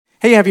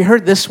Hey, have you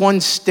heard this one?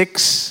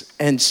 Sticks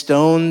and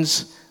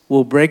stones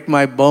will break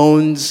my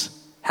bones.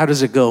 How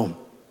does it go?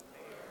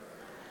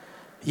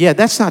 Yeah,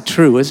 that's not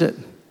true, is it?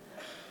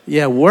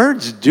 Yeah,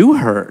 words do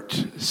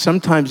hurt,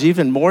 sometimes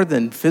even more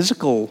than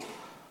physical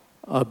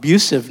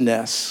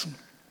abusiveness.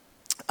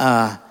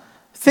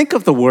 Think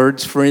of the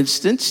words, for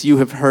instance, you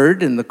have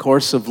heard in the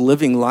course of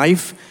living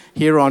life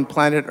here on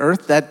planet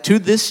Earth that to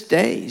this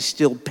day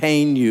still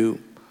pain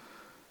you.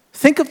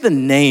 Think of the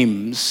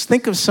names.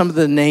 Think of some of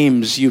the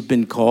names you've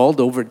been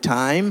called over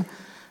time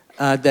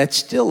that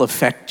still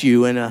affect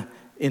you in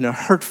a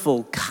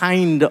hurtful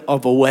kind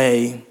of a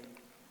way.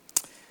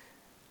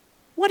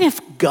 What if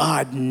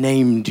God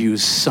named you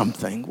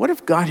something? What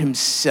if God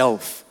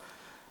himself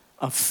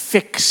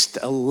affixed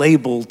a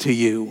label to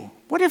you?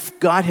 What if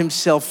God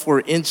himself,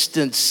 for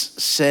instance,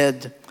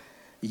 said,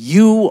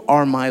 "You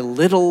are my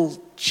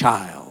little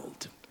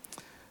child"?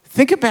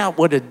 Think about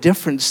what a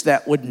difference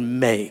that would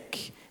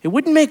make. It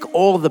wouldn't make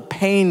all the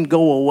pain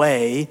go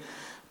away,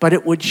 but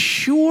it would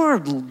sure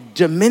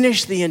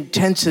diminish the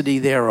intensity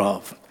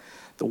thereof.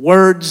 The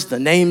words, the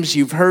names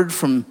you've heard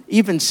from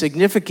even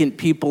significant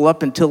people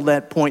up until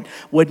that point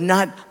would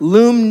not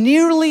loom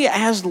nearly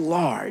as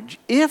large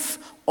if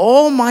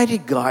Almighty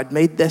God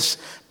made this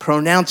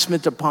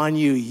pronouncement upon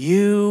you: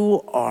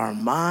 "You are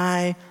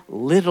my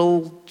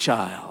little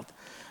child."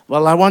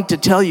 Well, I want to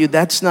tell you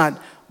that's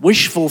not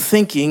wishful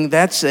thinking.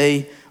 That's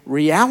a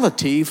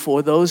reality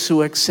for those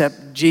who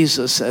accept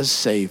Jesus as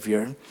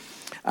Savior.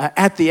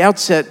 At the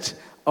outset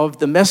of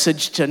the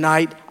message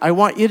tonight, I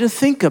want you to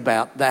think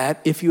about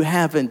that if you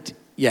haven't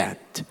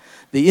yet.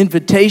 The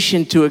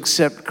invitation to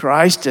accept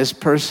Christ as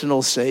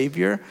personal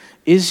Savior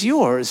is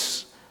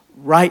yours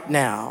right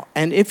now.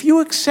 And if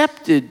you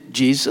accepted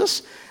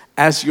Jesus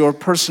as your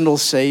personal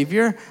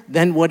Savior,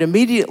 then what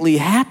immediately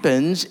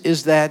happens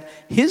is that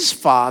his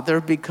Father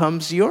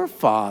becomes your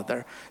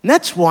Father. And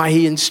that's why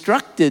he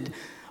instructed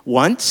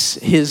once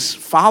his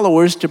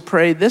followers to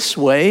pray this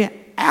way: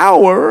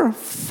 "Our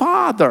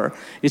Father."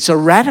 It's a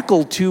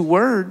radical two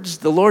words.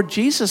 The Lord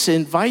Jesus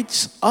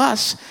invites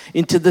us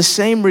into the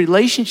same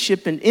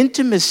relationship and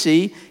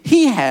intimacy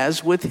he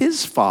has with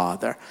his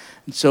Father.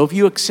 And so if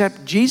you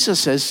accept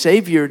Jesus as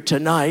Savior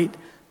tonight,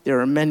 there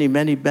are many,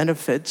 many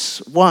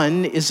benefits.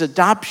 One is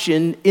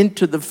adoption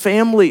into the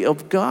family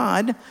of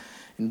God,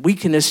 and we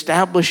can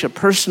establish a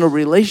personal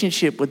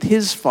relationship with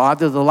his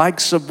Father, the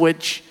likes of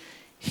which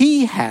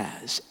he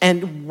has.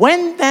 And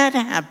when that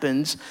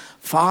happens,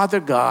 Father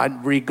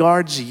God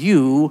regards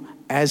you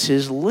as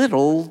his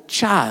little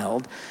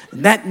child.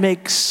 And that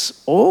makes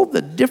all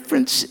the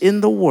difference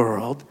in the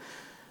world.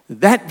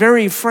 That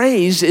very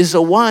phrase is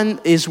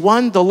one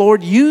the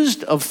Lord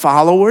used of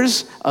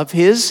followers of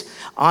his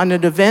on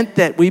an event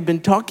that we've been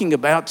talking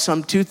about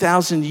some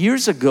 2,000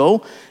 years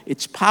ago.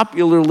 It's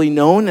popularly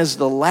known as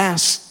the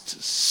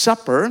Last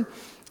Supper.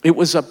 It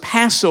was a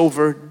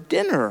Passover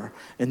dinner,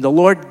 and the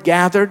Lord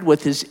gathered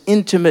with his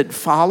intimate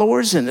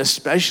followers in a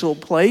special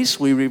place.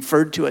 We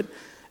referred to it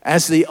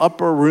as the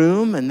upper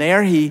room, and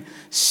there he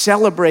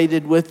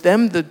celebrated with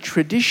them the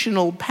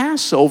traditional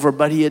Passover,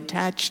 but he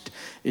attached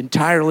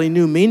entirely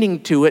new meaning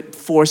to it,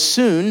 for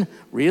soon,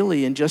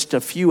 really in just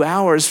a few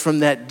hours from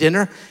that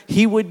dinner,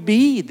 he would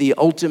be the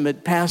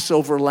ultimate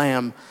Passover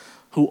lamb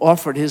who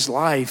offered his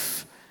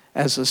life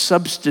as a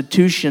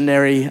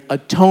substitutionary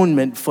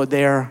atonement for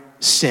their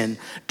sin.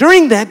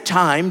 During that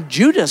time,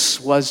 Judas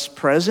was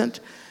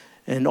present,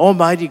 and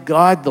Almighty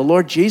God, the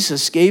Lord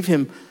Jesus, gave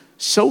him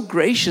so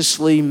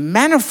graciously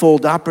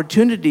manifold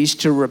opportunities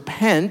to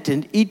repent,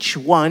 and each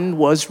one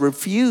was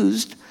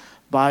refused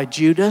by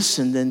Judas.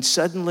 And then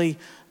suddenly,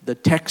 the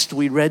text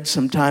we read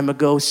some time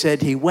ago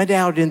said he went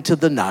out into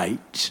the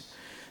night,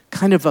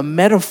 kind of a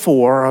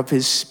metaphor of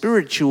his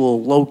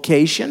spiritual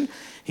location.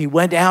 He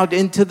went out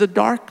into the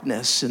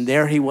darkness, and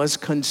there he was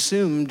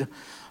consumed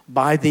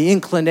by the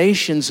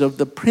inclinations of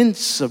the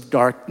prince of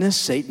darkness.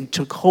 Satan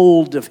took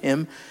hold of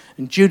him,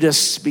 and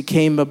Judas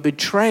became a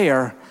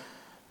betrayer.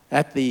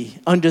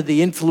 Under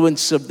the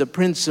influence of the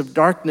prince of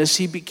darkness,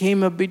 he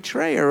became a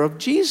betrayer of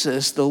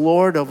Jesus, the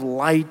Lord of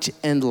light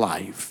and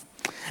life.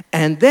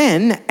 And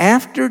then,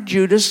 after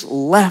Judas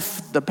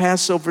left the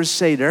Passover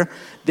Seder,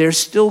 they're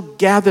still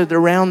gathered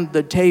around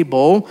the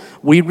table.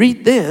 We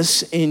read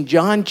this in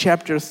John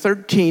chapter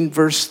 13,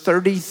 verse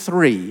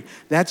 33.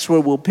 That's where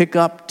we'll pick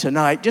up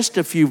tonight, just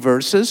a few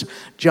verses.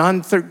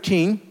 John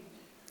 13,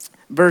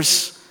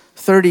 verse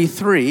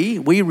 33,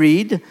 we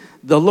read,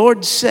 "The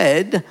Lord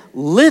said,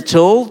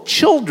 'Little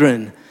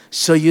children.'"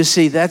 So you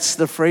see, that's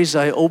the phrase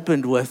I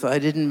opened with. I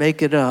didn't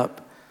make it up.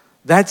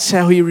 That's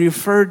how he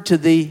referred to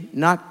the,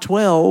 not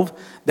 12,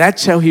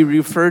 that's how he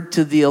referred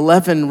to the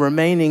 11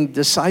 remaining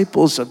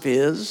disciples of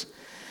his.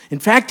 In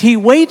fact, he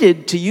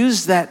waited to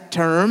use that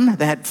term,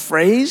 that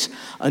phrase,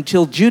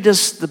 until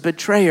Judas the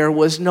betrayer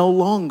was no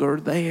longer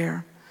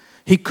there.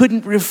 He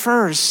couldn't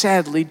refer,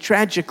 sadly,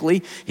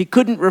 tragically, he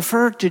couldn't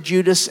refer to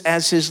Judas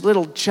as his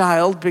little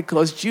child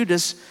because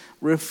Judas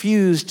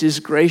refused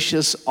his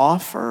gracious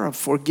offer of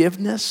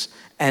forgiveness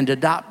and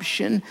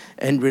adoption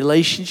and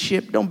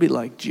relationship. Don't be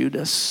like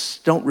Judas.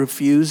 Don't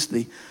refuse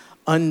the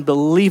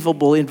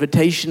unbelievable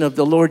invitation of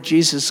the Lord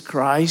Jesus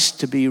Christ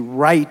to be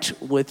right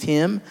with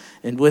him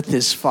and with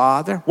his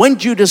Father. When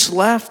Judas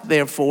left,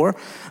 therefore,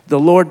 the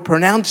Lord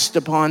pronounced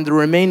upon the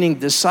remaining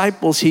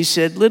disciples, he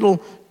said,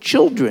 little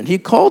children. He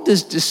called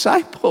his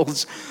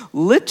disciples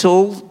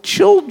little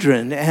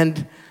children.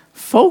 And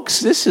folks,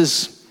 this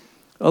is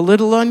a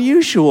little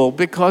unusual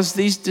because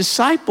these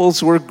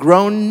disciples were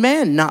grown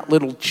men, not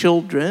little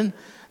children.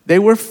 They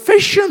were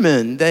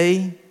fishermen.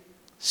 They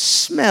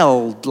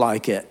smelled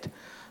like it.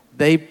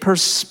 They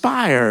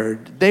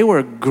perspired. They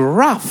were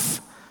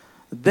gruff.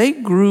 They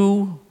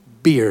grew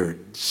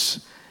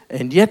beards.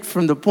 And yet,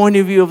 from the point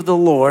of view of the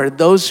Lord,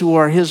 those who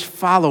are his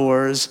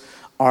followers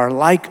are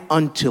like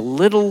unto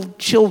little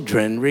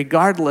children,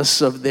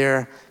 regardless of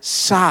their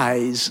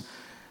size,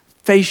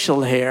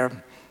 facial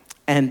hair,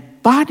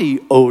 and body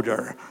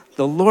odor.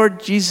 The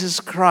Lord Jesus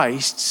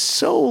Christ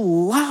so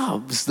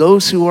loves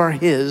those who are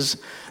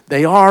his.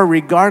 They are,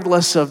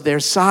 regardless of their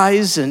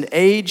size and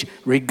age,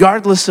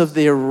 regardless of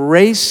their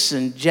race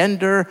and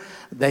gender,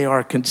 they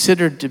are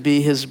considered to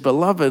be his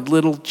beloved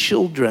little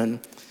children.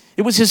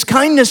 It was his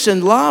kindness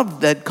and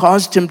love that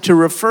caused him to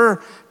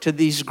refer to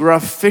these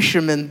gruff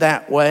fishermen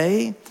that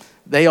way.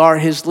 They are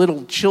his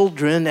little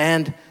children,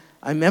 and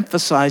I'm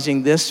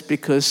emphasizing this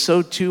because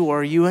so too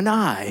are you and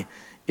I,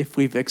 if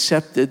we've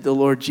accepted the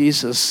Lord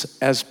Jesus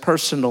as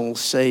personal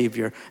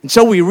Savior. And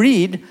so we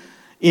read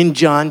in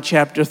John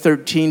chapter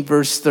 13,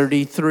 verse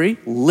 33,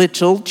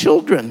 little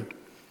children,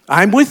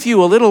 I'm with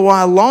you a little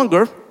while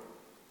longer.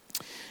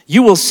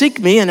 You will seek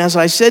me, and as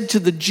I said to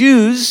the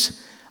Jews,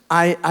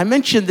 I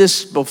mentioned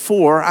this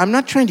before. I'm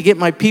not trying to get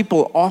my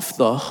people off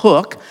the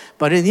hook,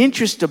 but in the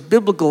interest of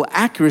biblical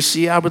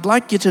accuracy, I would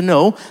like you to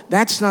know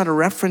that's not a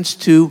reference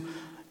to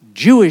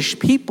Jewish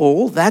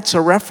people. That's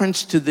a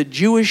reference to the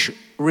Jewish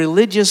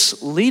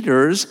religious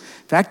leaders.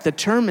 In fact, the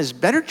term is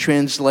better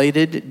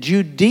translated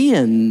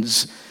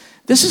Judeans.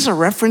 This is a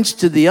reference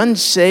to the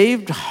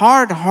unsaved,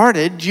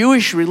 hard-hearted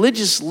Jewish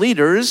religious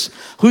leaders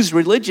whose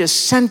religious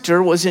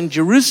center was in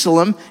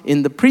Jerusalem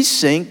in the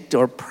precinct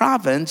or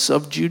province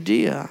of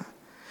Judea.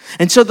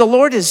 And so the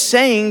Lord is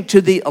saying to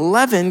the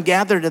 11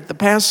 gathered at the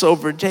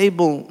Passover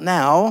table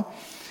now,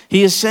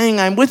 he is saying,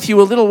 I'm with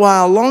you a little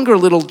while longer,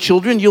 little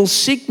children. You'll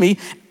seek me.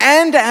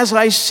 And as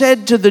I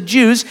said to the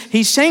Jews,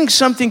 he's saying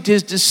something to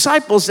his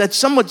disciples that's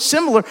somewhat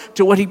similar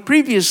to what he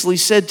previously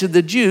said to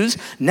the Jews.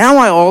 Now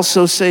I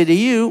also say to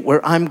you,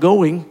 where I'm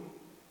going,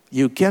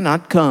 you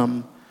cannot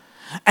come.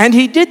 And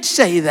he did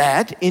say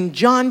that in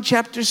John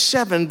chapter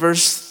 7,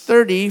 verse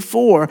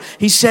 34.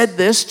 He said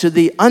this to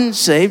the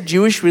unsaved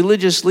Jewish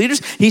religious leaders.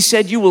 He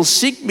said, you will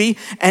seek me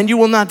and you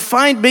will not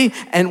find me,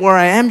 and where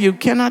I am, you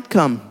cannot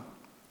come.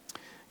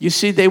 You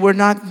see, they were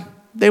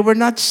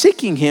not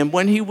seeking him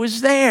when he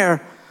was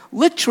there,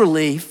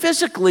 literally,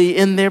 physically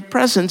in their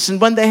presence.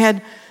 And when they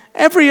had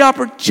every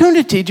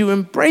opportunity to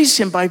embrace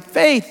him by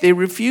faith, they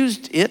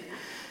refused it.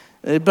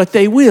 But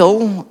they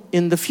will,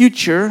 in the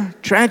future,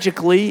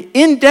 tragically,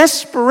 in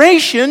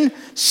desperation,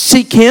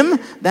 seek him.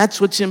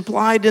 That's what's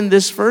implied in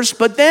this verse.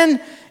 But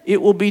then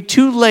it will be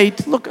too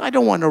late. Look, I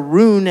don't want to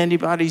ruin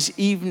anybody's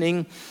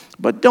evening,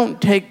 but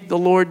don't take the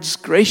Lord's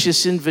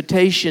gracious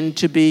invitation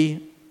to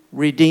be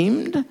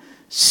redeemed,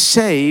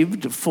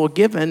 saved,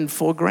 forgiven,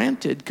 for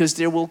granted, because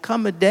there will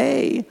come a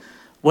day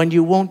when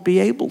you won't be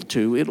able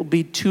to. It'll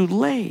be too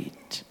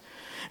late.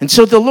 And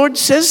so the Lord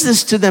says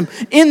this to them.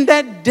 In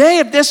that day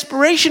of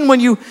desperation,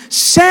 when you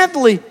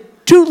sadly,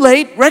 too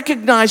late,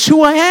 recognize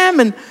who I am,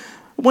 and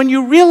when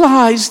you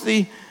realize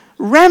the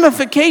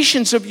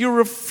ramifications of your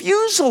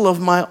refusal of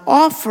my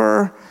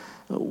offer,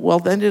 well,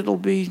 then it'll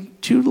be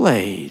too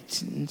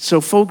late. And so,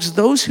 folks,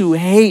 those who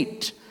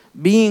hate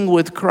being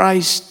with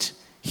Christ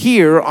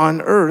here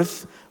on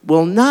earth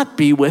will not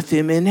be with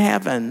him in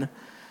heaven.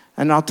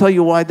 And I'll tell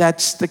you why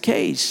that's the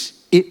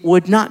case. It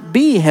would not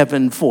be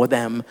heaven for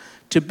them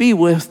to be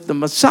with the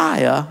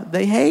Messiah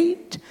they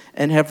hate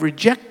and have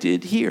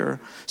rejected here.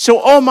 So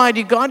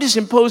Almighty God is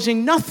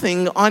imposing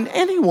nothing on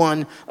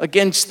anyone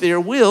against their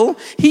will.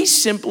 He's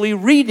simply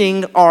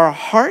reading our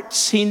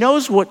hearts. He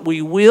knows what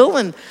we will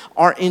and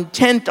are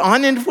intent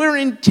on. And if we're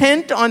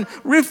intent on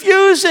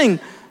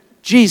refusing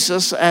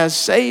Jesus as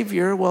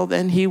Savior, well,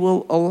 then he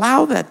will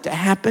allow that to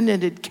happen,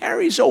 and it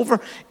carries over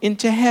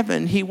into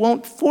heaven. He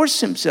won't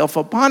force himself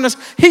upon us.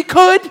 He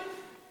could,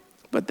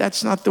 but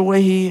that's not the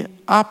way he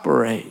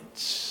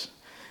operates.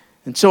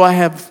 And so I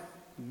have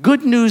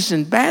good news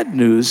and bad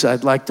news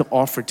I'd like to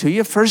offer to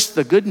you. First,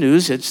 the good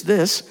news, it's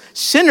this.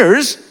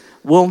 Sinners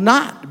will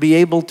not be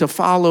able to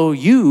follow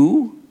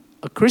you,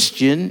 a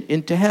Christian,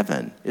 into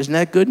heaven. Isn't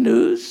that good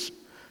news?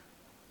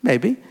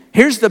 Maybe.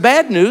 Here's the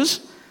bad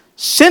news.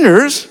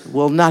 Sinners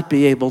will not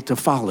be able to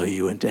follow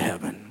you into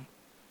heaven.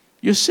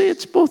 You see,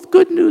 it's both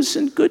good news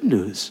and good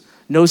news.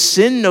 No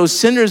sin, no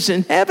sinners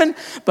in heaven,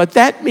 but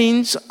that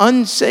means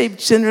unsaved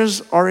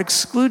sinners are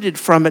excluded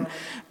from it,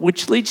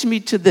 which leads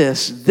me to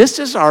this. This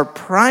is our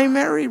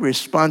primary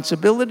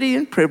responsibility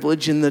and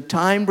privilege in the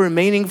time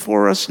remaining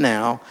for us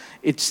now.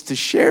 It's to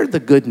share the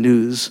good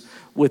news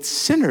with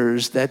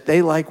sinners that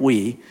they, like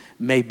we,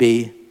 may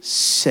be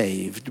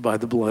saved by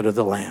the blood of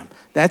the Lamb.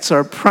 That's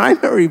our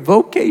primary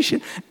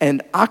vocation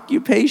and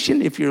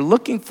occupation. If you're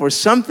looking for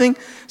something,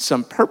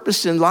 some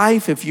purpose in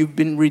life, if you've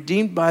been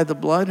redeemed by the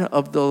blood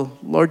of the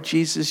Lord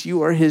Jesus,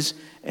 you are his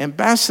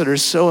ambassador.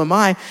 So am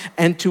I.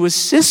 And to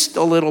assist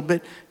a little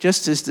bit,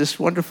 just as this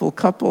wonderful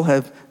couple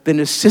have been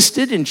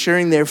assisted in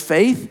sharing their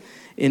faith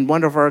in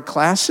one of our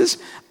classes,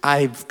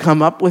 I've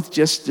come up with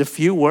just a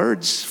few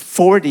words,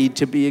 40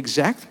 to be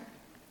exact,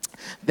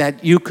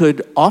 that you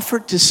could offer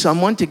to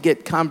someone to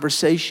get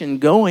conversation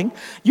going.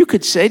 You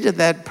could say to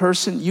that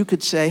person, you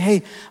could say,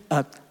 hey,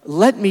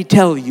 let me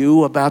tell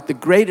you about the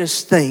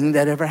greatest thing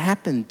that ever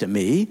happened to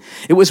me.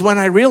 It was when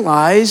I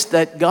realized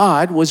that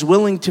God was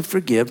willing to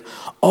forgive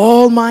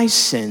all my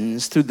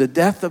sins through the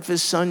death of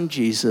his son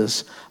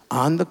Jesus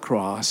on the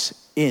cross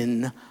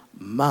in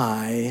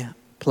my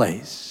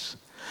place.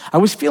 I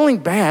was feeling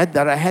bad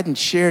that I hadn't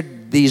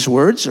shared these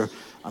words or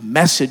a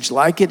message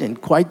like it in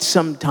quite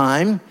some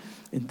time.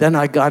 And then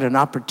I got an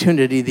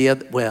opportunity I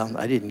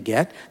didn't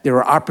get. There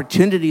were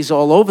opportunities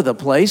all over the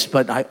place,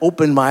 but I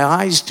opened my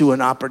eyes to an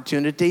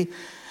opportunity,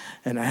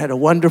 and I had a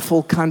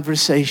wonderful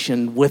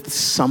conversation with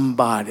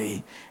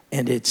somebody.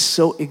 And it's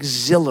so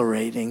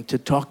exhilarating to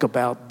talk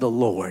about the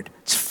Lord.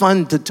 It's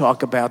fun to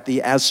talk about the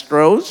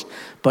Astros,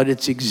 but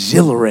it's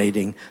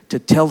exhilarating to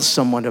tell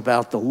someone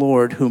about the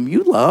Lord whom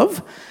you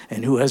love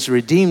and who has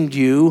redeemed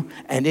you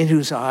and in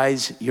whose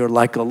eyes you're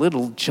like a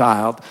little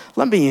child.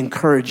 Let me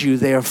encourage you,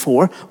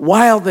 therefore,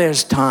 while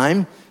there's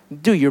time,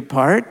 do your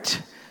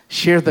part.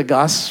 Share the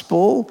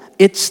gospel.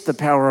 It's the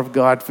power of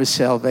God for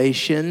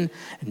salvation.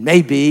 And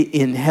maybe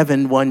in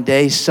heaven one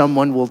day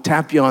someone will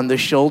tap you on the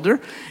shoulder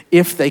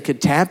if they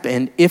could tap,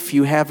 and if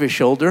you have a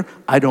shoulder.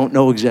 I don't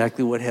know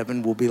exactly what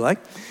heaven will be like.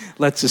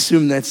 Let's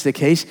assume that's the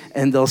case.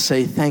 And they'll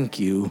say, thank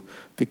you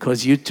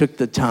because you took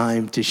the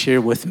time to share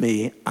with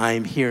me.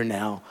 I'm here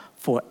now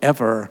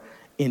forever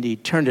in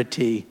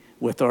eternity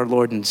with our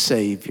Lord and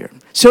Savior.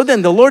 So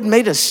then the Lord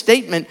made a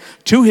statement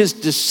to his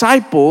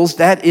disciples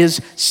that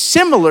is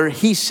similar,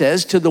 he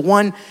says, to the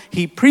one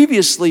he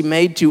previously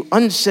made to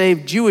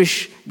unsaved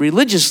Jewish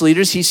religious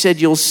leaders. He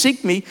said, you'll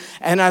seek me,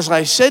 and as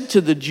I said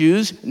to the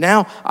Jews,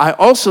 now I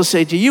also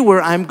say to you,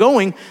 where I'm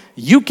going,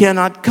 you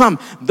cannot come.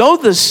 Though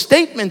the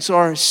statements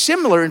are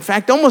similar, in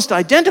fact, almost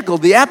identical,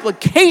 the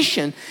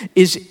application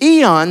is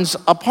eons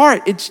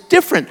apart. It's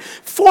different.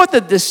 For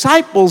the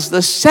disciples,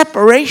 the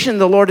separation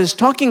the Lord is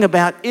talking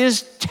about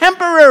is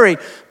temporary.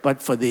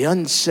 But for the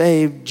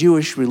unsaved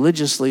Jewish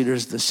religious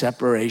leaders, the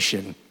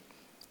separation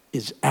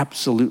is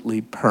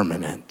absolutely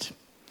permanent.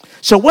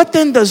 So what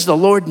then does the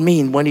Lord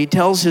mean when he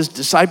tells his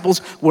disciples,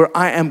 where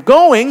I am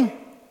going,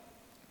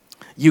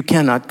 you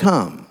cannot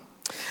come?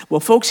 Well,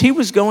 folks, he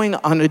was going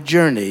on a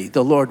journey,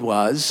 the Lord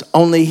was,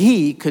 only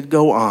he could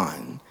go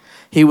on.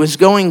 He was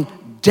going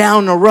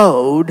down a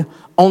road,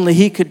 only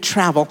he could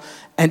travel,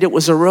 and it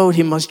was a road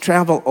he must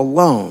travel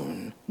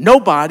alone.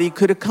 Nobody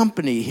could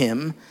accompany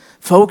him.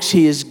 Folks,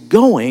 he is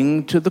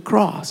going to the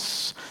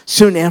cross.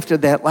 Soon after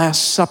that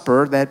Last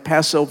Supper, that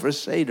Passover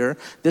Seder,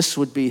 this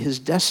would be his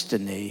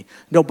destiny.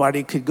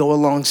 Nobody could go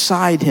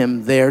alongside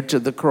him there to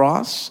the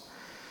cross.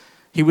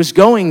 He was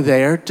going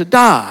there to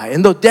die.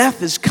 And though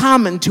death is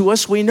common to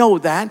us, we know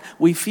that.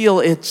 We feel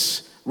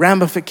its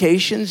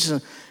ramifications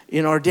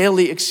in our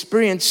daily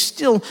experience.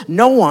 Still,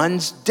 no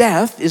one's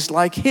death is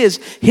like his.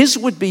 His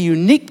would be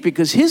unique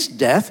because his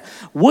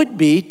death would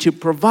be to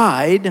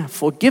provide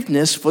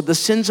forgiveness for the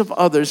sins of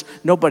others.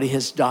 Nobody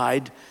has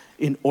died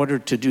in order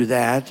to do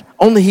that.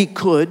 Only he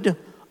could,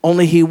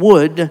 only he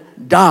would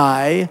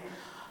die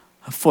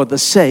for the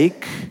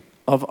sake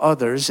of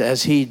others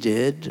as he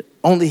did.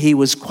 Only he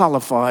was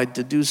qualified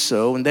to do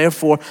so, and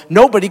therefore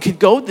nobody could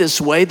go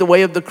this way, the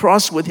way of the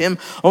cross with him.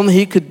 Only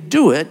he could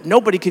do it.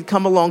 Nobody could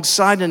come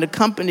alongside and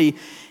accompany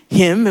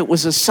him. It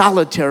was a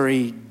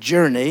solitary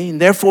journey,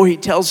 and therefore he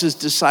tells his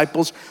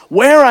disciples,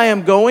 where I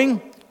am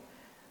going,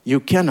 you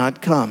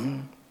cannot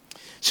come.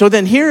 So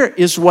then here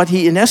is what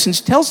he in essence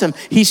tells them.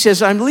 He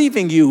says, I'm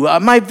leaving you.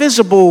 My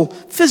visible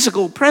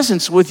physical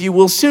presence with you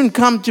will soon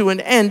come to an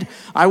end.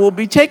 I will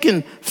be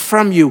taken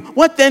from you.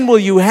 What then will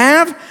you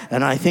have?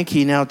 And I think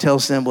he now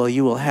tells them, well,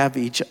 you will have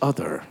each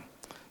other.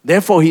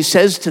 Therefore he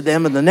says to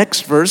them in the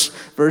next verse,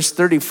 verse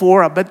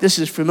 34, I bet this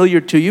is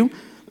familiar to you.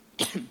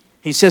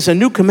 He says, a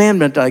new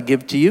commandment I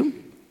give to you,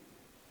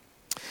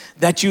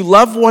 that you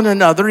love one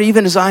another,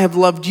 even as I have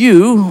loved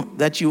you,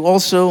 that you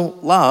also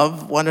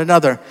love one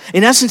another.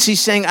 In essence,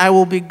 he's saying, I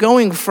will be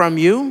going from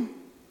you,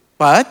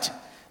 but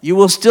you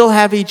will still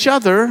have each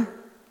other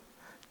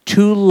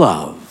to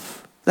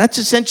love. That's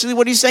essentially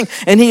what he's saying.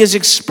 And he is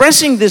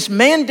expressing this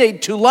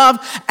mandate to love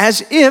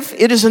as if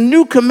it is a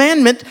new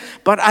commandment,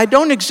 but I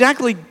don't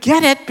exactly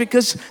get it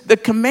because the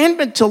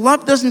commandment to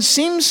love doesn't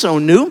seem so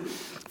new.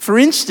 For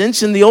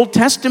instance, in the Old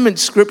Testament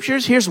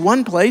scriptures, here's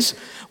one place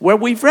where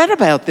we've read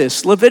about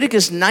this.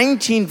 Leviticus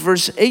 19,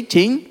 verse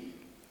 18.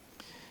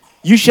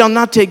 You shall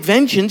not take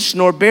vengeance,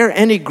 nor bear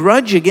any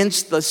grudge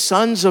against the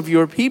sons of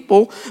your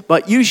people,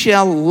 but you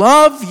shall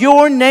love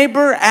your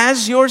neighbor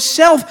as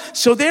yourself.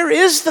 So there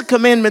is the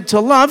commandment to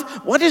love.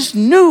 What is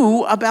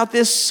new about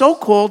this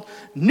so-called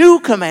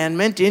new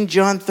commandment in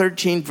John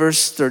 13,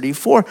 verse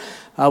 34?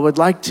 I would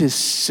like to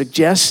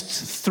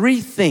suggest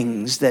three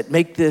things that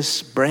make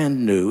this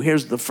brand new.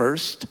 Here's the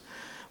first.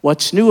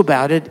 What's new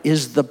about it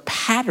is the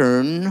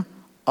pattern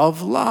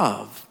of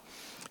love.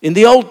 In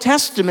the Old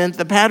Testament,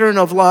 the pattern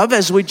of love,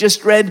 as we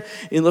just read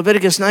in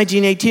Leviticus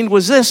 19:18,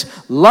 was this: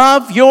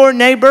 love your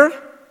neighbor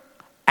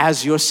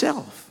as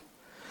yourself.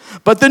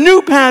 But the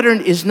new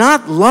pattern is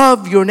not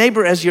love your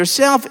neighbor as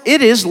yourself.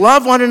 It is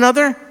love one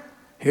another.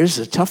 Here's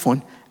a tough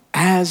one: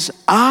 as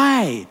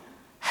I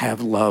have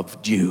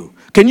loved you.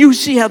 Can you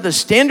see how the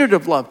standard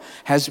of love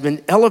has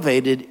been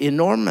elevated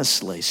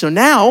enormously? So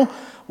now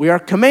we are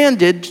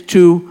commanded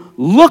to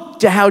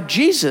look to how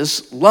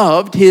Jesus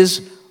loved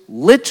his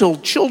little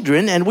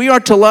children, and we are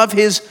to love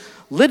his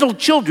little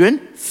children,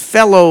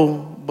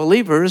 fellow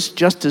believers,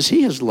 just as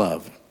he has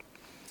loved.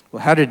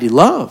 Well, how did he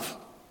love?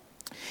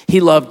 He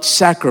loved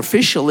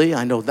sacrificially,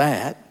 I know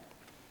that.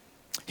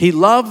 He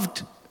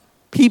loved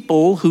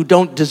people who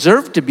don't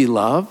deserve to be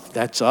loved,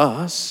 that's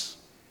us.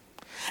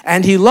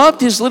 And he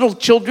loved his little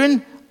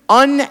children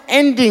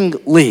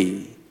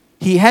unendingly.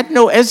 He had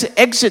no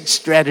exit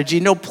strategy,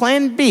 no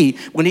plan B.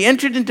 When he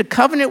entered into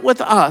covenant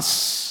with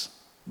us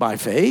by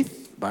faith,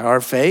 by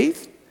our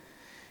faith,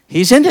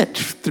 he's in it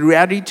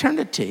throughout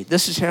eternity.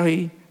 This is how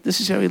he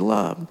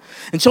loved.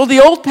 And so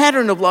the old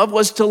pattern of love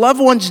was to love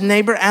one's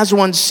neighbor as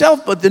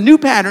oneself, but the new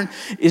pattern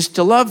is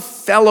to love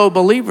fellow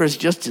believers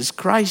just as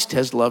Christ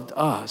has loved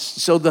us.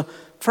 So the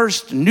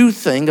first new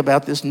thing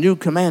about this new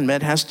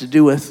commandment has to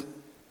do with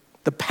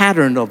the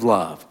pattern of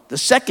love. The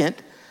second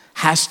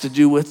has to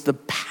do with the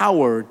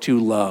power to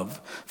love.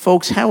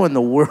 Folks, how in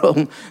the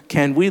world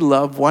can we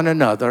love one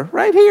another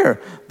right here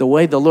the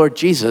way the Lord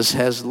Jesus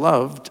has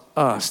loved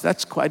us?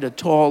 That's quite a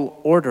tall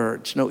order.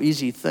 It's no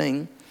easy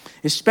thing,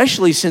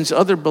 especially since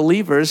other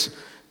believers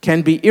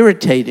can be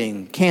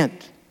irritating,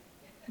 can't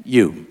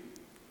you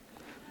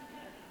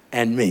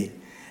and me?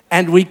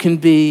 And we can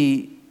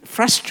be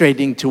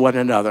frustrating to one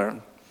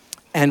another.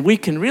 And we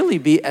can really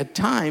be at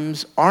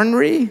times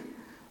ornery,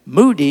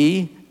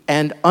 moody,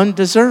 and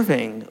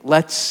undeserving.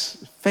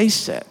 Let's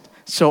face it.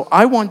 So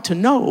I want to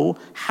know,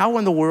 how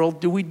in the world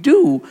do we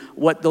do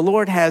what the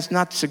Lord has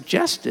not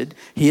suggested,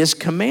 he has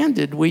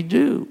commanded we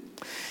do?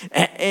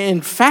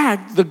 In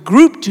fact, the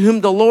group to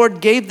whom the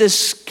Lord gave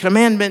this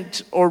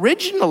commandment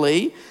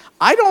originally,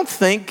 I don't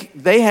think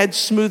they had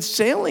smooth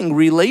sailing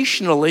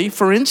relationally.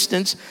 For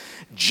instance,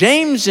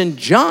 James and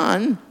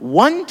John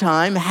one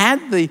time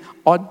had the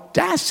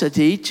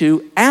audacity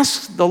to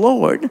ask the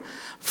Lord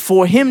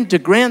for him to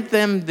grant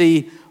them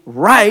the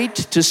right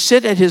to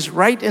sit at his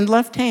right and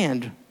left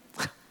hand.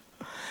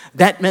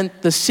 That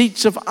meant the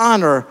seats of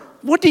honor.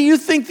 What do you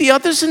think the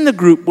others in the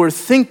group were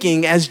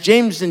thinking as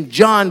James and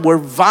John were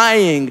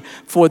vying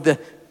for the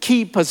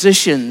key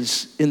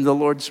positions in the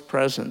Lord's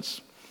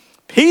presence?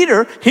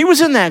 Peter, he was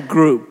in that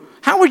group.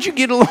 How would you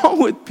get along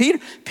with Peter?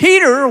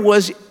 Peter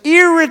was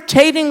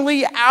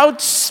irritatingly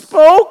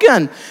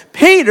outspoken.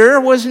 Peter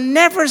was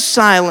never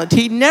silent.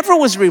 He never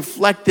was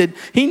reflected.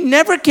 He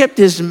never kept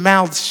his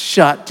mouth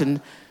shut.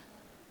 And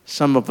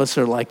some of us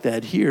are like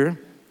that here.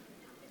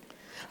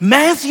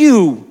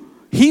 Matthew,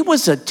 he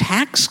was a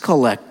tax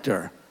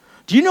collector.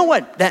 Do you know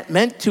what that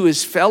meant to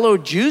his fellow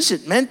Jews?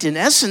 It meant, in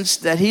essence,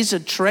 that he's a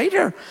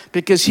traitor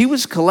because he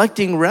was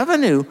collecting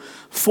revenue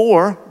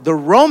for the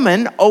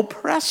Roman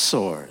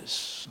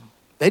oppressors.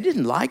 They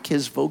didn't like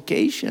his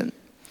vocation.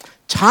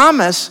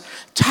 Thomas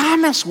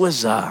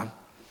was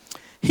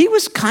he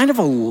was kind of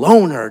a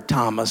loner,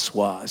 Thomas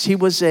was. He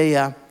was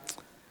a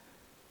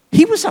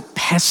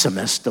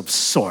pessimist of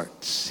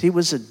sorts. He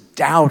was a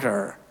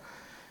doubter.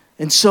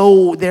 And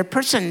so their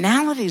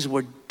personalities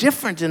were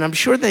different, and I'm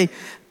sure they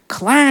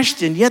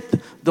clashed, and yet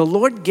the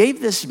Lord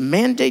gave this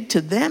mandate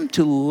to them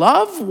to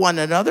love one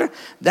another.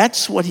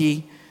 That's what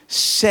he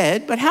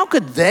said. But how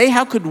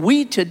could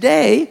we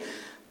today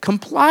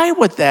comply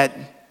with that,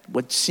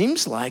 what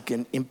seems like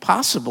an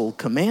impossible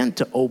command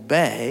to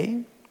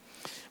obey?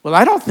 Well,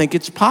 I don't think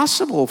it's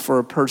possible for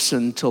a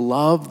person to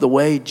love the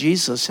way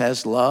Jesus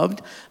has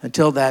loved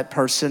until that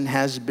person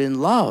has been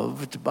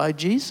loved by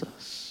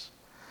Jesus.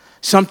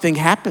 Something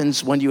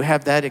happens when you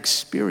have that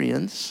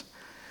experience.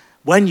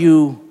 When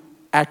you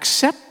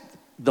accept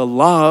the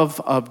love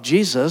of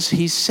Jesus,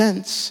 he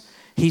sends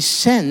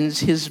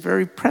his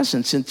very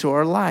presence into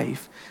our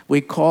life.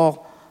 We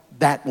call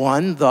that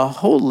one the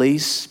Holy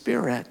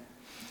Spirit.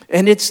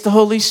 And it's the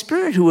Holy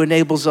Spirit who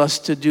enables us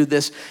to do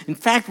this. In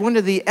fact, one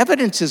of the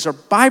evidences or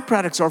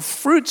byproducts or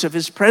fruits of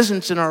his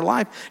presence in our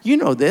life, you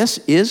know this,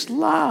 is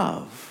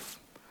love.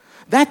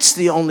 That's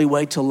the only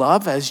way to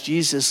love as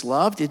Jesus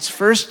loved. It's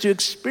first to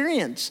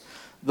experience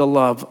the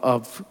love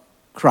of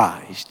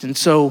Christ. And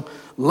so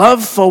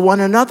love for one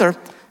another,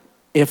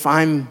 if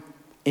I'm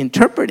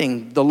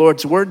interpreting the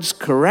Lord's words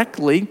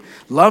correctly,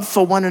 love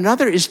for one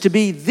another is to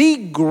be the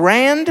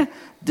grand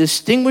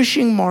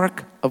distinguishing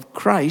mark of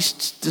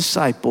Christ's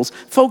disciples.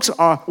 Folks,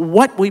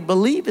 what we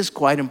believe is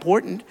quite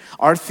important.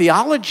 Our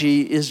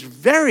theology is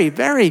very,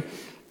 very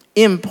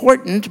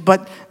important,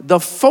 but the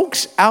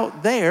folks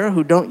out there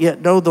who don't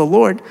yet know the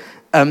Lord,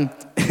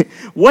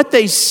 what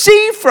they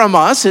see from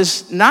us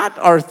is not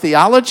our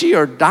theology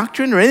or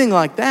doctrine or anything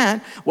like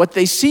that. What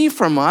they see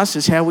from us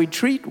is how we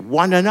treat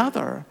one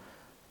another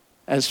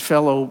as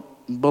fellow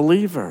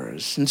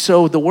believers. And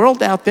so the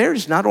world out there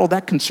is not all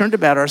that concerned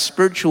about our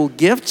spiritual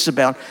gifts,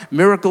 about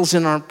miracles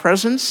in our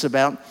presence,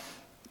 about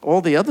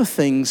all the other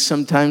things,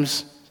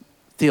 sometimes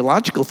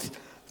theological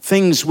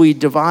things we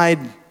divide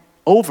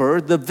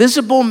over. The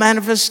visible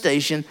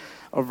manifestation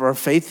of our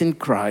faith in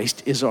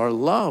Christ is our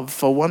love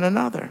for one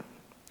another.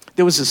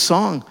 There was a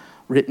song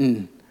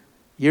written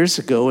years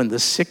ago in the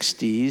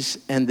 60s,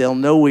 and they'll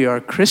know we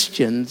are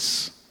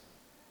Christians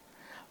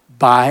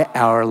by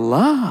our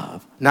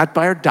love, not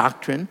by our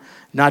doctrine,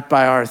 not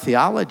by our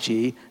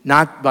theology,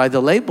 not by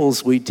the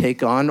labels we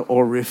take on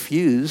or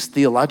refuse,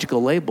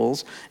 theological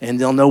labels, and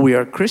they'll know we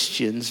are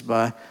Christians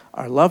by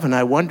our love. And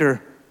I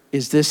wonder,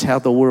 is this how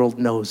the world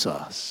knows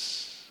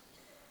us?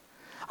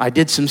 I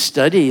did some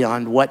study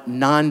on what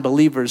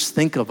non-believers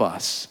think of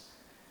us.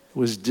 It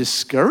was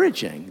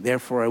discouraging,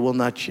 therefore I will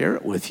not share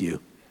it with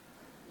you.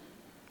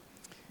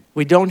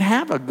 We don't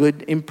have a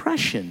good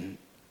impression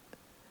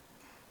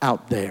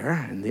out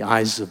there in the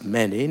eyes of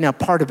many. Now,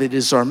 part of it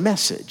is our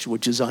message,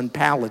 which is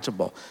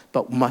unpalatable,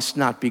 but must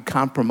not be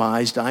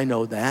compromised. I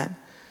know that.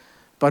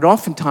 But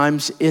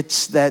oftentimes,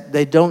 it's that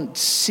they don't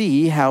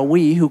see how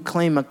we, who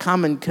claim a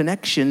common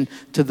connection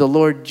to the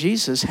Lord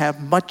Jesus,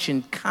 have much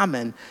in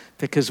common,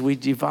 because we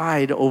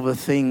divide over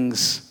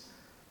things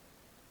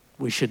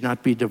we should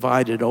not be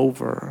divided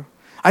over.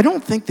 I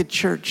don't think the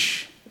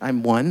church,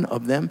 I'm one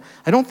of them,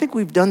 I don't think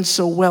we've done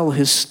so well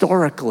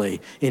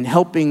historically in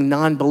helping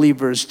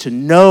non-believers to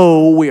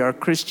know we are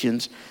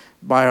Christians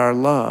by our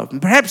love.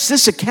 And perhaps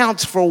this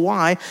accounts for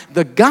why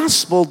the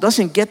gospel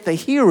doesn't get the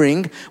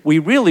hearing we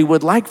really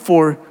would like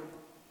for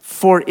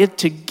it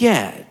to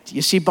get.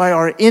 You see, by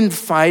our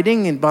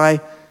infighting and by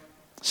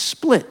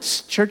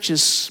splits,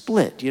 churches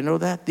split. You know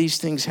that? These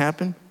things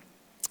happen.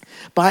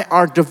 By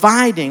our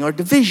dividing or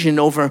division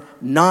over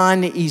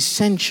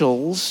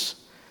non-essentials,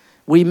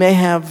 we may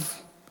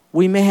have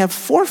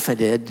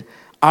forfeited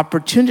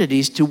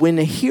opportunities to win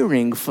a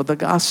hearing for the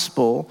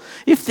gospel.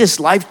 If this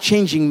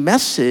life-changing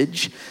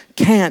message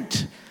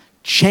can't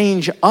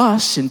change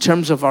us in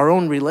terms of our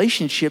own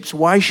relationships,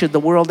 why should the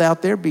world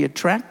out there be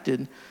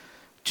attracted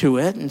to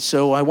it? And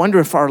so I wonder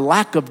if our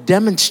lack of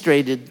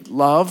demonstrated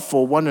love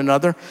for one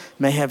another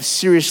may have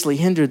seriously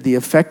hindered the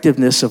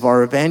effectiveness of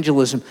our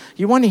evangelism.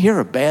 You want to hear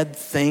a bad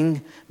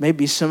thing?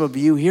 Maybe some of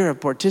you here have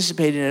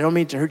participated, and I don't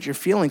mean to hurt your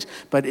feelings,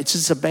 but it's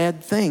just a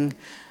bad thing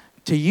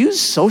to use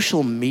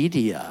social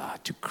media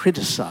to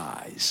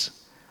criticize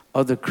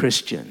other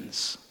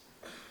Christians.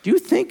 Do you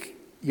think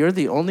you're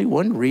the only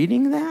one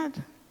reading that?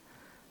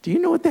 Do you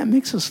know what that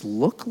makes us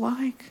look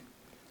like?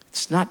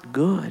 It's not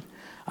good.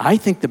 I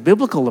think the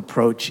biblical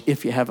approach,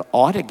 if you have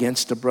aught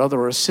against a brother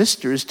or a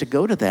sister, is to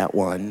go to that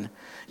one.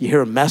 You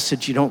hear a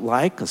message you don't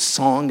like, a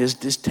song is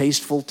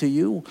distasteful to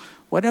you,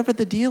 whatever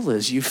the deal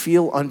is, you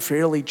feel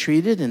unfairly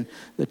treated in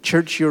the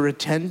church you're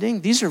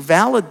attending. These are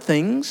valid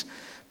things,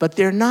 but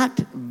they're not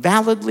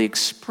validly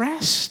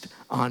expressed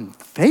on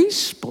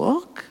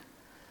Facebook.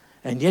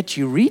 And yet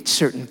you read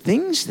certain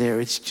things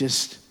there. It's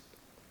just,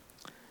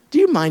 do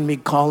you mind me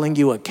calling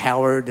you a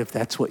coward if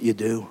that's what you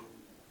do?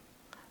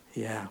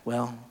 Yeah,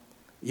 well,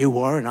 you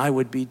are, and I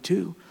would be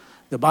too.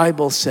 The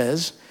Bible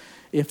says,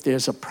 if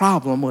there's a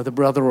problem with a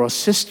brother or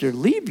sister,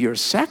 leave your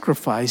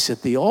sacrifice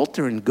at the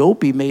altar and go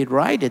be made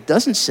right. It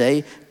doesn't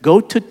say,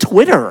 go to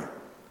Twitter.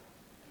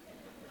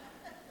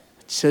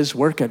 It says,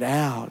 work it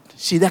out.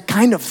 See, that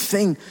kind of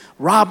thing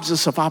robs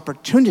us of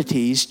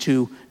opportunities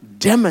to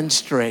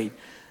demonstrate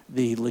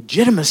the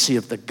legitimacy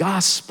of the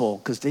gospel,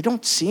 because they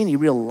don't see any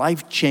real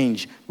life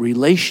change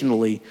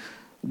relationally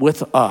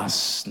with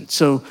us. And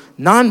so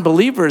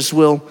non-believers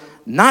will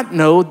not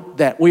know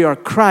that we are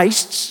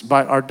Christ's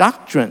by our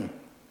doctrine,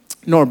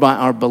 nor by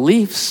our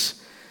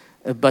beliefs,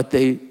 but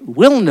they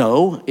will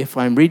know, if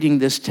I'm reading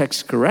this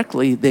text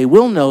correctly, they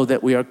will know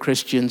that we are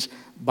Christians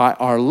by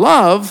our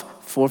love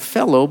for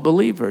fellow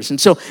believers. And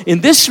so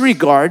in this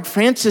regard,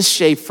 Francis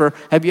Schaeffer,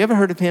 have you ever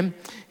heard of him?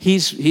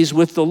 He's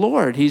with the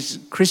Lord. He's a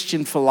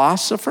Christian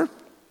philosopher.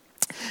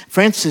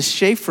 Francis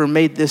Schaeffer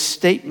made this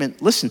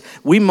statement. Listen,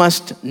 we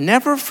must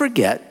never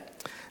forget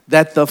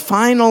that the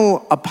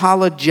final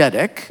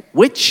apologetic,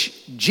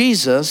 which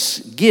Jesus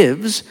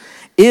gives,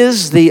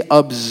 is the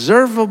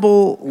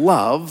observable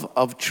love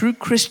of true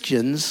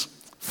Christians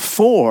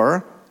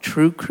for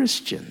true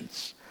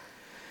Christians.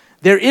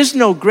 There is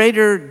no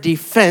greater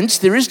defense,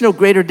 there is no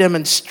greater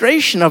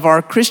demonstration of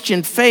our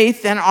Christian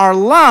faith than our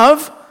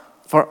love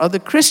for other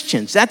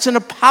Christians. That's an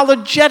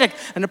apologetic.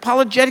 An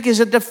apologetic is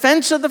a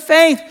defense of the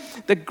faith.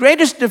 The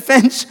greatest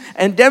defense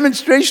and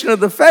demonstration of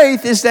the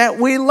faith is that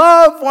we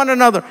love one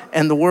another,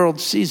 and the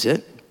world sees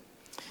it.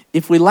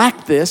 If we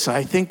lack this,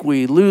 I think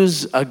we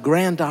lose a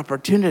grand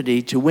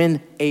opportunity to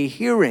win a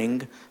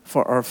hearing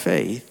for our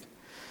faith.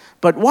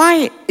 But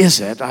why is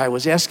it, I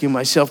was asking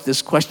myself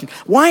this question,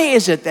 why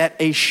is it that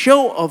a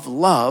show of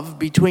love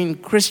between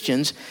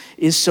Christians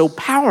is so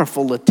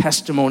powerful a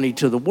testimony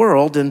to the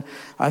world? And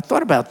I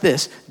thought about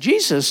this.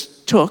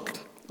 Jesus took,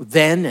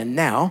 then and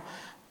now,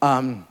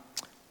 a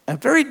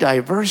very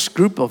diverse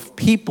group of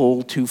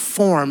people to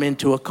form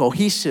into a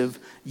cohesive,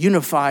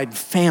 unified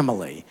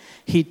family.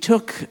 He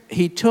took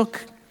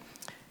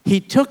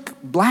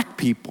black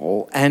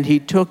people and he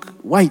took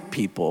white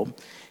people.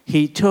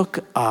 He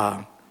took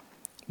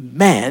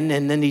men,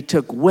 and then he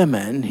took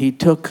women. He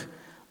took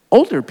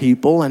older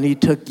people, and he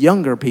took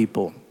younger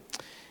people.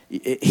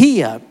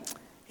 He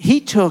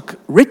took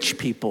rich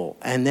people,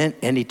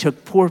 and he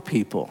took poor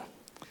people.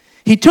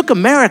 He took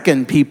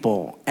American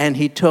people, and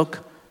he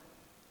took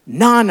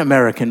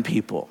non-American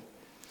people.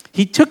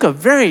 He took a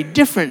very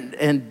different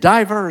and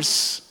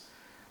diverse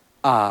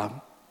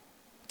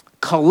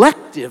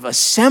collective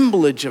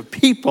assemblage of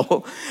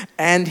people,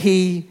 and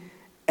he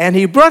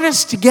brought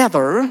us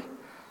together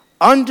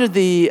under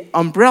the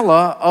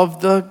umbrella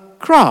of the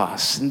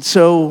cross. And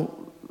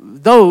so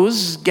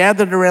those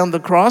gathered around the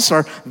cross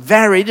are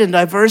varied and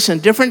diverse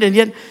and different, and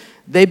yet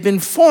they've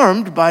been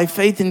formed by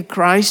faith in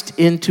Christ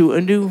into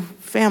a new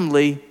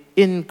family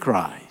in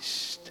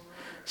Christ.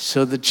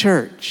 So the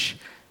church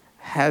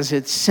has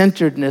its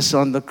centeredness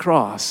on the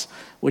cross,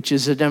 which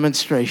is a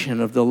demonstration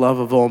of the love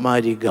of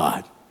Almighty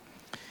God.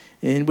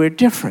 And we're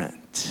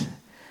different.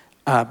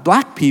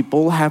 Black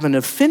people have an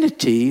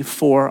affinity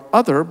for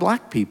other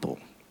black people.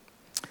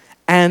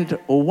 And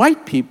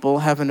white people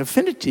have an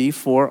affinity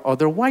for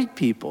other white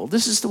people.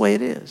 This is the way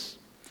it is.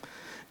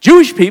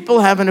 Jewish people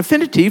have an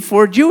affinity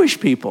for Jewish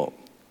people.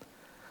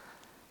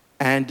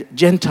 And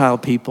Gentile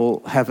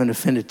people have an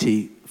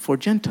affinity for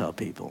Gentile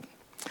people.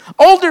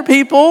 Older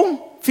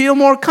people feel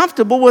more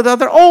comfortable with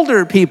other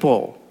older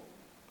people.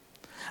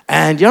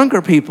 And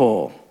younger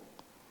people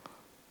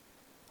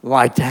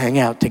like to hang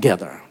out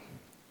together.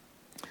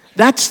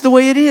 That's the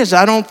way it is.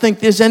 I don't think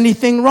there's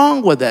anything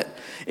wrong with it.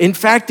 In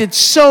fact, it's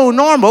so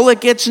normal, it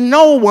gets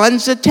no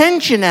one's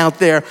attention out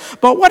there.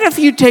 But what if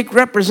you take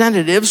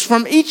representatives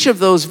from each of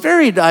those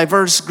very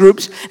diverse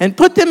groups and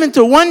put them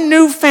into one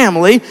new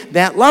family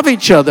that love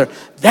each other?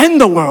 Then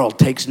the world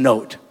takes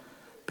note,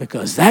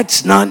 because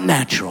that's not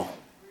natural.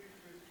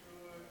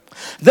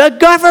 The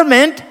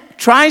government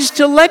tries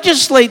to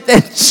legislate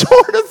that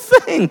sort of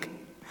thing.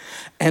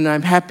 And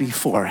I'm happy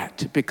for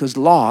it, because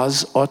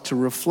laws ought to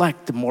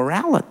reflect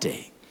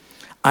morality.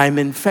 I'm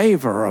in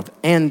favor of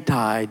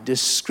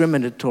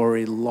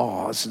anti-discriminatory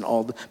laws and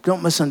all that.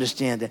 Don't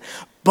misunderstand it.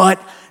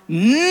 But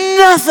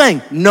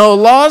nothing, no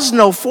laws,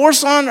 no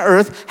force on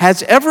earth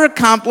has ever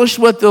accomplished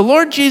what the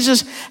Lord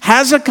Jesus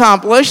has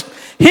accomplished.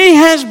 He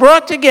has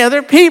brought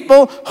together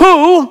people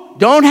who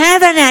don't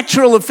have a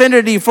natural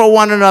affinity for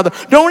one another,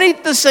 don't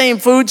eat the same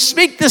food,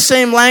 speak the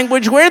same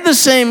language, wear the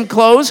same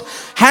clothes,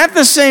 have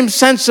the same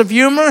sense of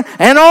humor,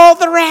 and all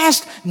the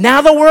rest.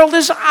 Now the world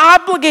is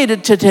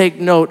obligated to take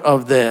note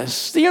of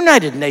this. The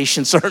United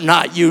Nations are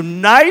not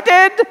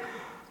united.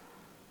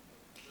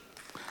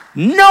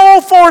 No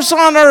force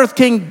on earth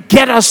can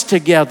get us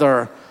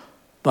together,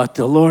 but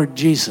the Lord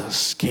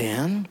Jesus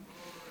can.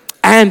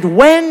 And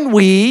when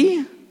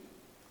we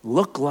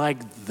look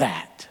like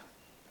that,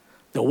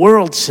 the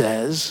world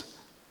says,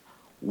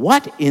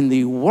 what in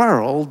the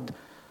world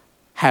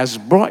has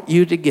brought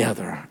you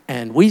together?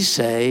 And we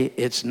say,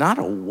 it's not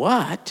a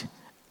what,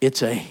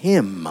 it's a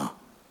him.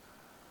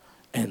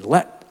 And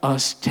let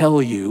us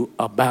tell you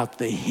about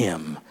the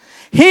him.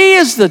 He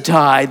is the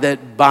tie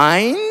that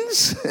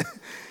binds.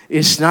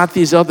 It's not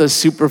these other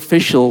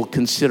superficial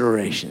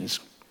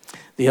considerations.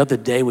 The other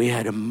day we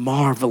had a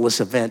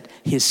marvelous event,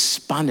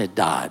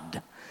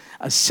 Hispanidad,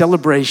 a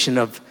celebration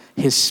of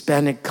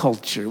Hispanic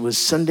culture. It was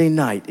Sunday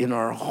night in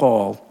our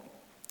hall.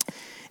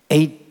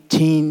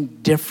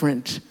 18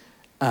 different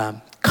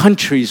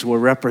countries were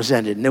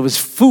represented, and there was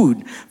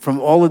food from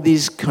all of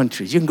these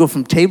countries. You can go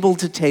from table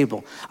to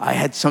table. I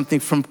had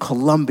something from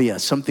Colombia,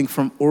 something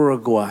from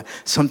Uruguay,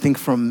 something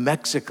from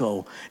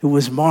Mexico. It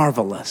was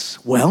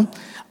marvelous. Well,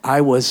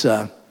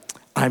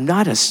 I'm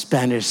not a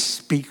Spanish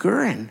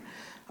speaker, and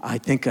I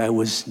think I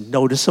was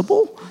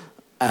noticeable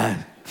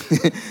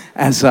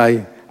as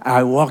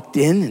I walked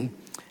in, and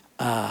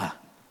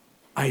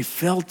I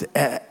felt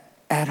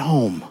at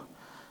home.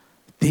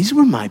 These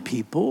were my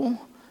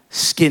people.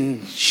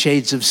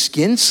 Shades of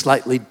skin,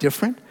 slightly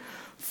different.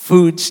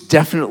 Food's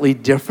definitely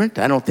different.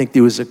 I don't think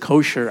there was a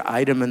kosher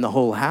item in the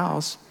whole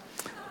house.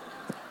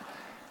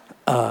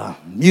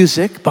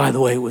 Music, by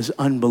the way, was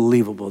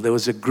unbelievable. There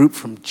was a group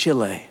from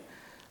Chile,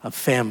 a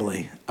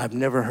family. I've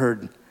never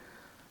heard.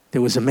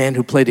 There was a man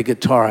who played a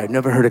guitar. I've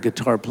never heard a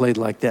guitar played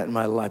like that in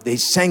my life. They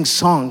sang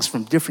songs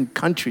from different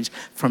countries,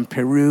 from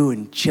Peru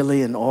and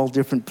Chile and all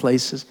different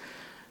places.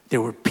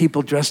 There were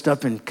people dressed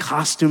up in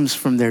costumes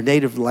from their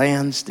native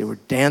lands. There were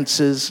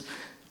dances.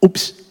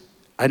 Oops,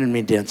 I didn't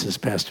mean dances,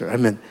 Pastor.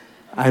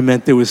 I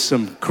meant there was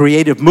some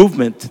creative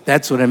movement.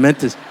 That's what I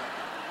meant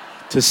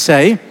to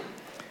say.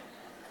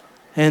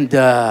 And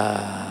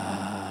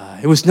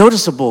it was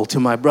noticeable to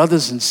my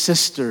brothers and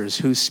sisters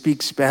who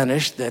speak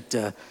Spanish that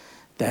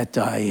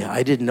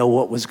I didn't know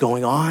what was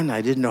going on.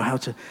 I didn't know how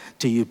to.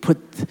 Do you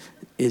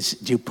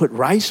put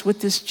rice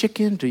with this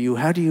chicken?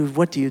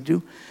 What do you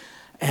do?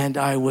 And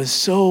I was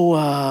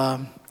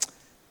so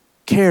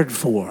cared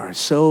for,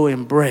 so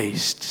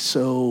embraced,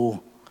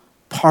 so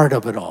part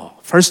of it all.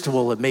 First of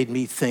all, it made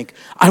me think,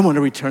 I want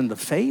to return the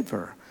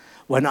favor.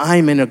 When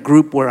I'm in a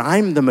group where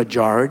I'm the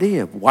majority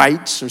of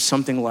whites or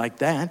something like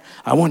that,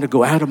 I want to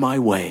go out of my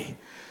way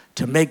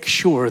to make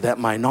sure that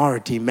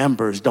minority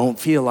members don't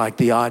feel like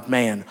the odd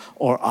man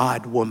or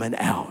odd woman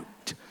out.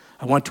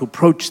 I want to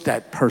approach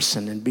that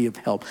person and be of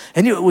help.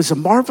 And it was a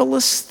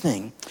marvelous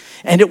thing.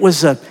 And it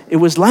was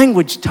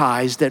language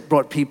ties that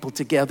brought people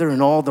together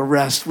and all the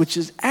rest, which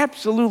is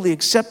absolutely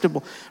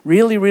acceptable,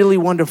 really, really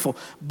wonderful.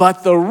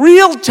 But the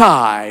real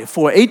tie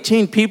for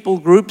 18 people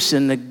groups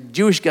and the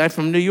Jewish guy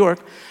from New York,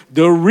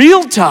 the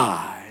real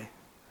tie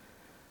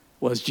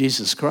was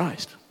Jesus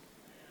Christ.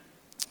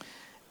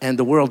 And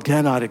the world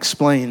cannot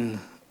explain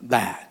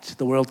that.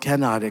 The world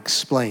cannot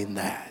explain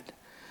that.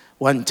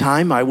 One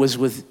time I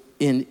was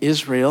in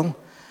Israel,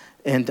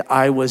 and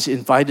I was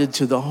invited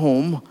to the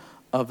home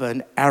of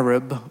an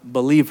Arab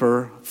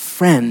believer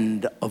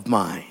friend of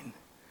mine.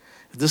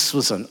 This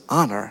was an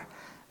honor,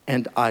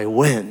 and I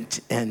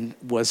went and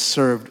was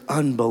served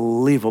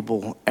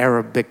unbelievable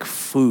Arabic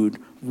food,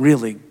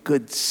 really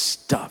good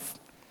stuff.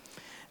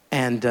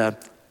 And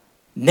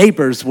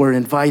neighbors were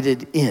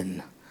invited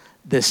in.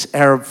 This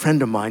Arab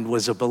friend of mine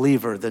was a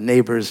believer, the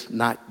neighbors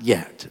not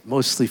yet,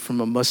 mostly from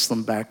a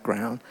Muslim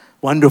background,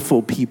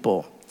 wonderful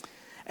people.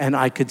 And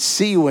I could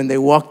see when they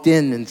walked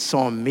in and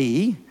saw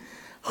me,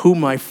 who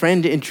my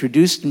friend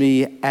introduced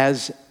me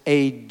as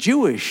a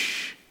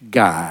Jewish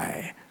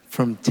guy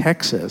from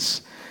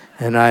Texas.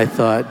 And I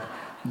thought,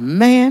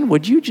 man,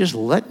 would you just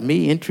let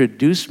me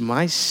introduce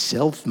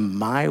myself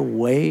my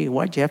way?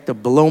 Why'd you have to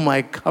blow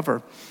my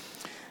cover?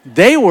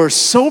 They were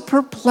so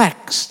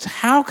perplexed.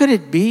 How could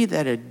it be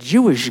that a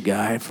Jewish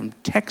guy from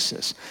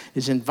Texas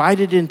is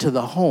invited into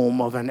the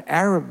home of an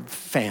Arab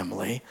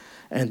family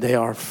and they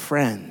are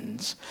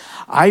friends?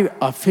 I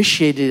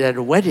officiated at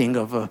a wedding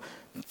of a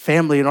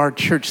family in our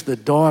church, the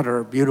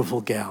daughter, beautiful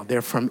gal.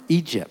 They're from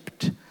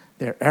Egypt.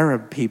 They're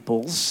Arab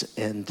peoples,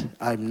 and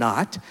I'm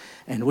not.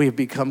 And we have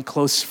become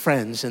close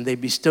friends, and they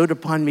bestowed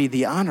upon me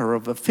the honor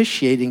of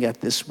officiating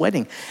at this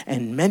wedding.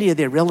 And many of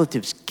their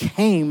relatives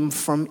came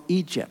from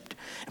Egypt.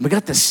 And we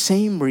got the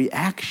same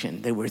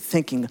reaction. They were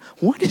thinking,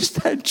 what is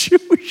that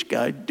Jewish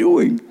guy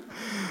doing?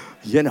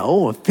 You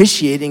know,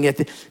 officiating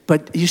at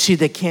but you see,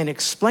 they can't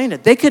explain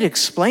it. They could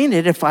explain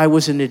it if I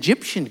was an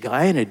Egyptian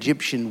guy, an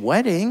Egyptian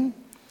wedding.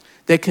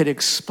 They could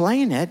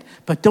explain it,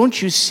 but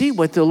don't you see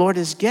what the Lord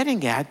is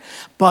getting at?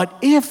 But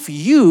if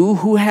you,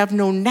 who have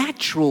no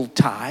natural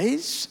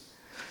ties,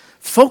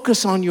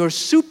 focus on your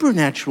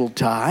supernatural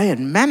tie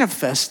and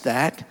manifest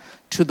that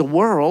to the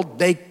world,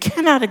 they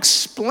cannot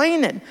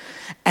explain it.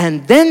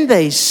 And then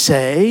they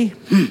say,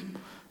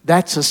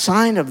 that's a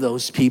sign of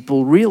those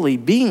people really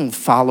being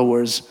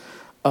followers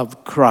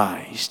of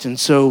Christ. And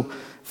so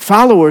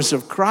followers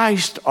of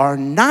Christ are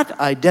not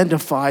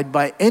identified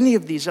by any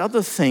of these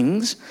other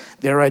things.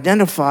 They're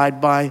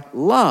identified by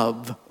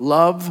love.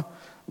 Love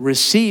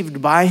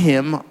received by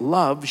him,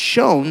 love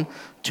shown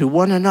to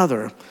one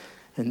another.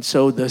 And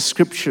so the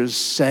scriptures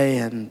say,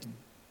 and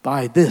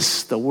by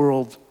this the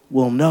world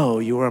will know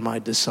you are my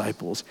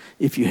disciples,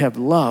 if you have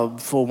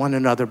love for one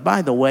another.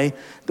 By the way,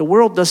 the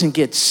world doesn't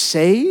get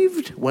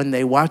saved when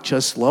they watch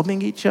us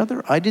loving each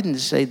other. I didn't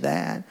say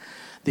that.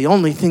 The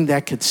only thing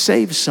that could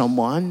save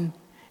someone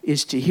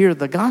is to hear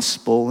the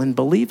gospel and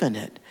believe in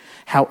it.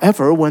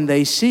 However, when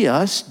they see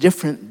us,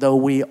 different though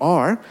we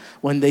are,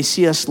 when they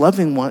see us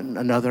loving one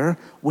another,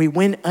 we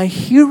win a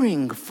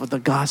hearing for the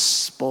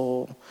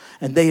gospel.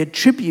 And they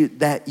attribute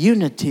that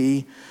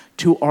unity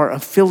to our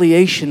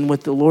affiliation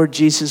with the Lord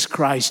Jesus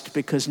Christ,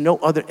 because no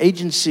other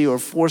agency or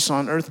force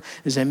on earth,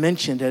 as I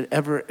mentioned, had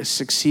ever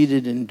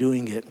succeeded in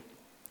doing it.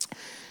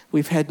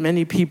 We've had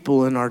many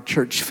people in our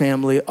church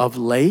family of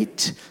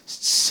late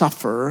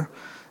suffer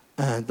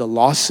the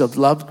loss of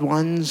loved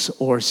ones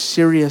or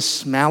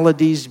serious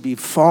maladies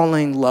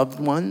befalling loved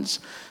ones,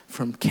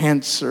 from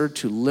cancer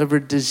to liver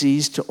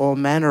disease to all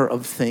manner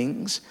of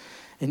things.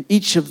 And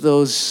each of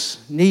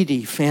those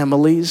needy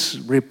families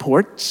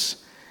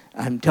reports,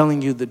 I'm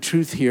telling you the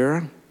truth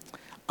here,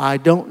 I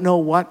don't know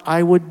what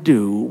I would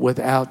do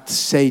without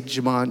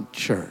Sagemont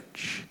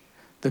Church.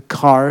 The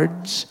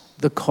cards,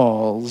 the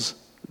calls,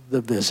 the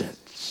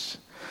visits.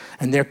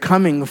 And they're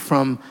coming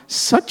from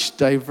such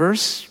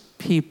diverse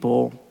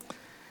people,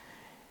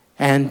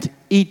 and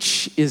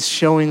each is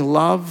showing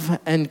love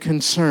and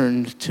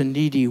concern to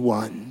needy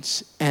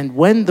ones. And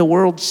when the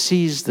world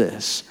sees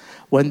this,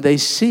 when they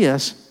see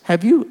us,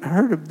 have you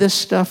heard of this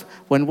stuff?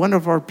 When one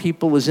of our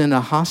people is in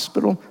a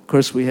hospital, of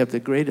course we have the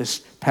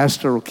greatest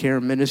pastoral care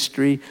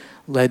ministry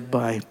led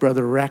by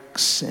Brother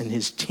Rex and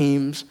his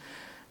teams,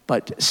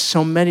 but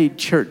so many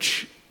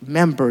church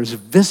members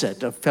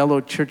visit a fellow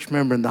church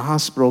member in the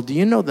hospital, do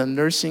you know the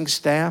nursing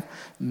staff,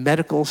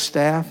 medical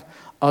staff,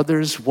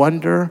 others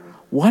wonder,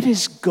 what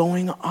is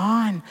going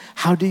on?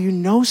 How do you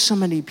know so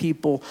many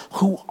people?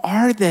 Who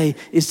are they?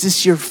 Is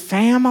this your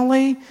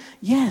family?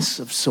 Yes,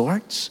 of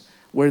sorts.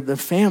 We're the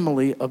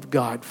family of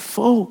God.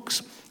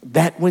 Folks,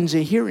 that wins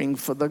a hearing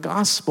for the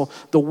gospel.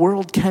 The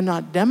world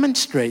cannot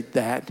demonstrate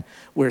that.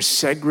 We're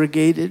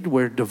segregated,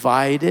 we're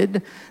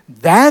divided.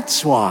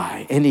 That's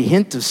why any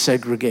hint of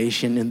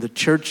segregation in the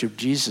church of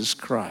Jesus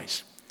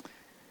Christ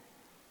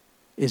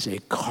is a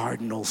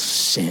cardinal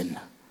sin.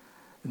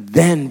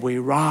 Then we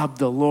rob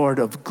the Lord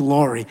of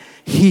glory,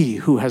 he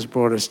who has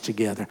brought us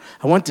together.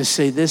 I want to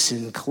say this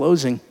in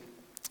closing.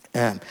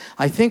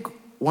 I think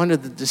one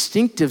of the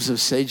distinctives of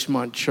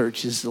Sagemont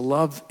Church is the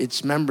love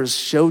its members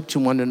showed to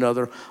one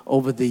another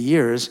over the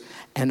years,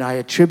 and I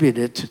attribute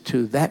it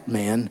to that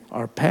man,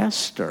 our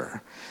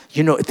pastor.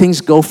 You know,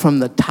 things go from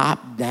the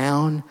top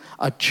down.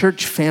 A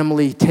church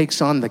family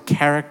takes on the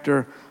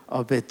character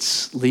of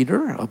its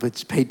leader, of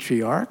its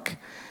patriarch,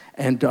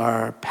 and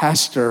our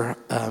pastor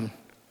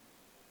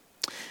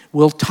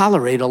will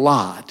tolerate a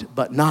lot,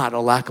 but not a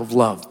lack of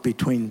love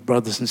between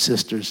brothers and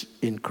sisters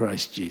in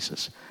Christ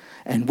Jesus.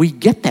 And we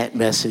get that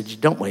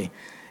message, don't we?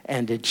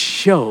 And it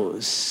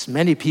shows.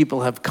 Many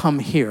people have come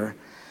here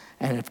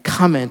and have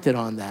commented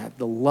on that,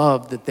 the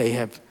love that they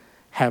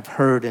have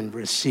heard and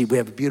received. We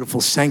have a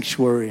beautiful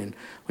sanctuary, and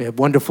we have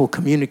wonderful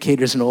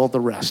communicators and all the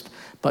rest.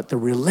 But the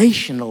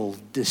relational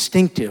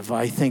distinctive,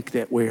 I think,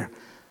 that we're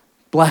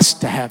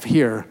blessed to have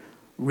here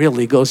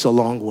really goes a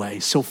long way.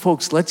 So,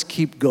 folks, let's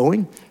keep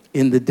going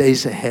in the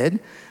days ahead.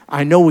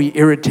 I know we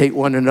irritate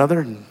one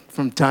another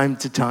from time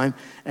to time,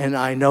 and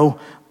I know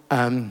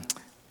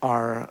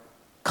our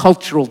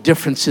cultural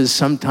differences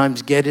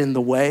sometimes get in the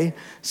way,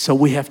 so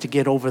we have to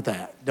get over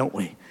that, don't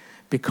we?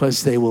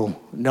 Because they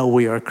will know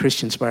we are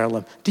Christians by our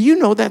love. Do you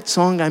know that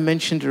song I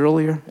mentioned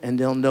earlier? And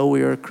they'll know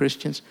we are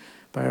Christians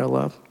by our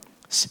love.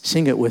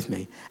 Sing it with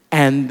me.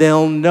 And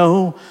they'll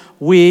know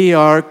we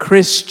are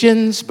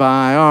Christians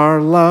by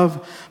our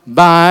love,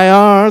 by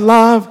our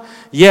love.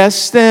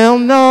 Yes, they'll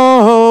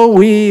know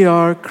we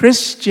are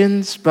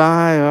Christians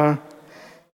by our